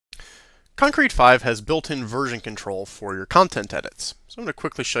Concrete5 has built-in version control for your content edits. So I'm going to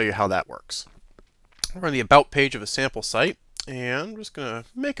quickly show you how that works. We're on the About page of a sample site, and I'm just going to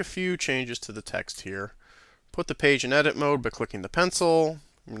make a few changes to the text here. Put the page in edit mode by clicking the pencil.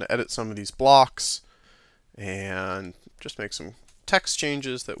 I'm going to edit some of these blocks and just make some text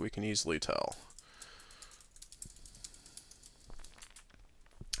changes that we can easily tell.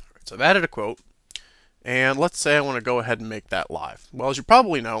 Alright, so I've added a quote. And let's say I want to go ahead and make that live. Well, as you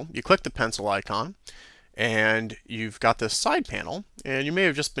probably know, you click the pencil icon and you've got this side panel, and you may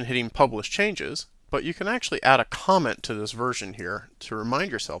have just been hitting publish changes, but you can actually add a comment to this version here to remind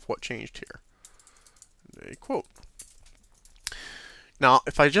yourself what changed here. A quote. Now,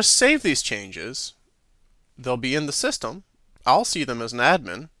 if I just save these changes, they'll be in the system. I'll see them as an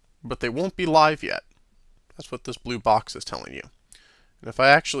admin, but they won't be live yet. That's what this blue box is telling you. And if I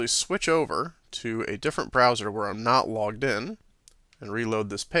actually switch over to a different browser where I'm not logged in and reload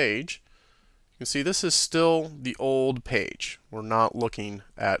this page, you can see this is still the old page. We're not looking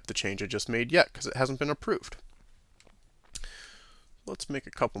at the change I just made yet because it hasn't been approved. Let's make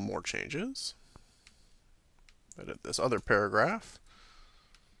a couple more changes. Edit this other paragraph.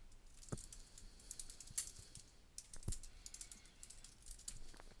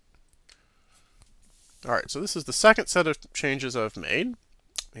 Alright, so this is the second set of changes I've made,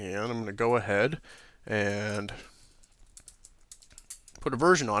 and I'm going to go ahead and put a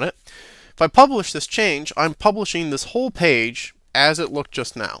version on it. If I publish this change, I'm publishing this whole page as it looked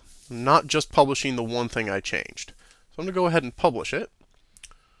just now. I'm not just publishing the one thing I changed. So I'm going to go ahead and publish it.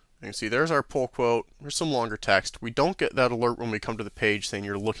 You can see there's our pull quote. There's some longer text. We don't get that alert when we come to the page saying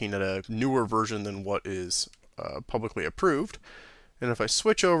you're looking at a newer version than what is publicly approved. And if I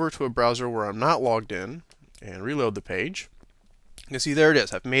switch over to a browser where I'm not logged in and reload the page, you can see there it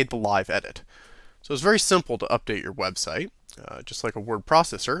is. I've made the live edit. So it's very simple to update your website. Just like a word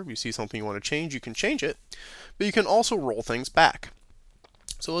processor, if you see something you want to change, you can change it. But you can also roll things back.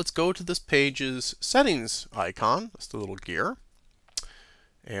 So let's go to this page's settings icon. That's the little gear.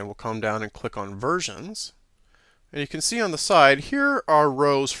 And we'll come down and click on versions. And you can see on the side, here are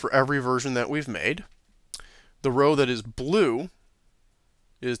rows for every version that we've made. The row that is blue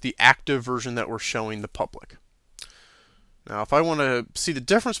is the active version that we're showing the public. Now, if I want to see the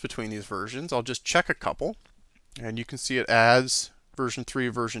difference between these versions, I'll just check a couple, and you can see it adds version 3,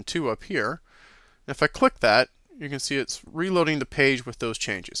 version 2 up here. And if I click that, you can see it's reloading the page with those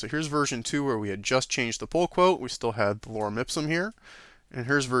changes. So here's version 2 where we had just changed the pull quote. We still had the lorem ipsum here. And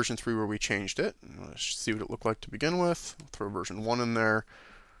here's version 3 where we changed it. Let's see what it looked like to begin with. I'll throw version 1 in there.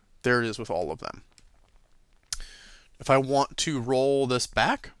 There it is with all of them. If I want to roll this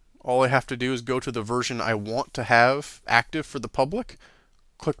back, all I have to do is go to the version I want to have active for the public,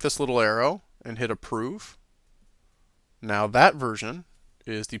 click this little arrow, and hit approve. Now that version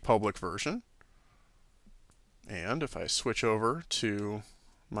is the public version. And if I switch over to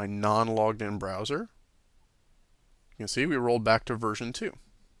my non-logged in browser, you can see we rolled back to version 2.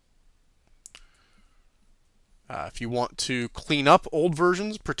 If you want to clean up old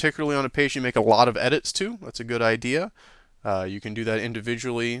versions, particularly on a page you make a lot of edits to, that's a good idea. You can do that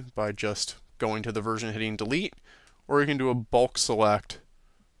individually by just going to the version, hitting delete, or you can do a bulk select.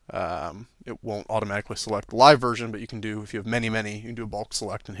 It won't automatically select the live version, but you can do, if you have many, you can do a bulk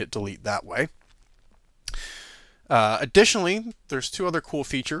select and hit delete that way. Additionally, there's two other cool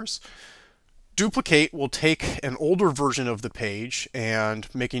features. Duplicate will take an older version of the page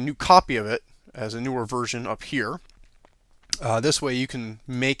and make a new copy of it as a newer version up here. This way you can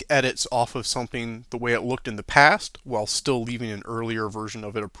make edits off of something the way it looked in the past while still leaving an earlier version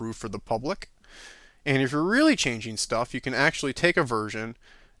of it approved for the public. And if you're really changing stuff, you can actually take a version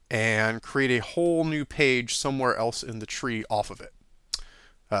and create a whole new page somewhere else in the tree off of it.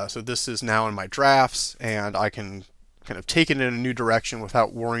 So this is now in my drafts, and I can kind of take it in a new direction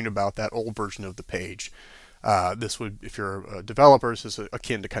without worrying about that old version of the page. This would, if you're a developer, this is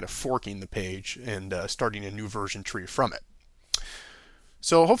akin to kind of forking the page and starting a new version tree from it.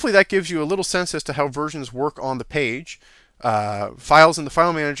 So hopefully that gives you a little sense as to how versions work on the page. Files in the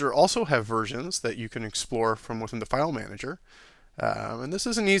file manager also have versions that you can explore from within the file manager. And this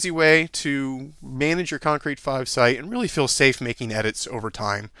is an easy way to manage your Concrete5 site and really feel safe making edits over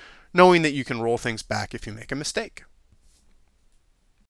time, knowing that you can roll things back if you make a mistake.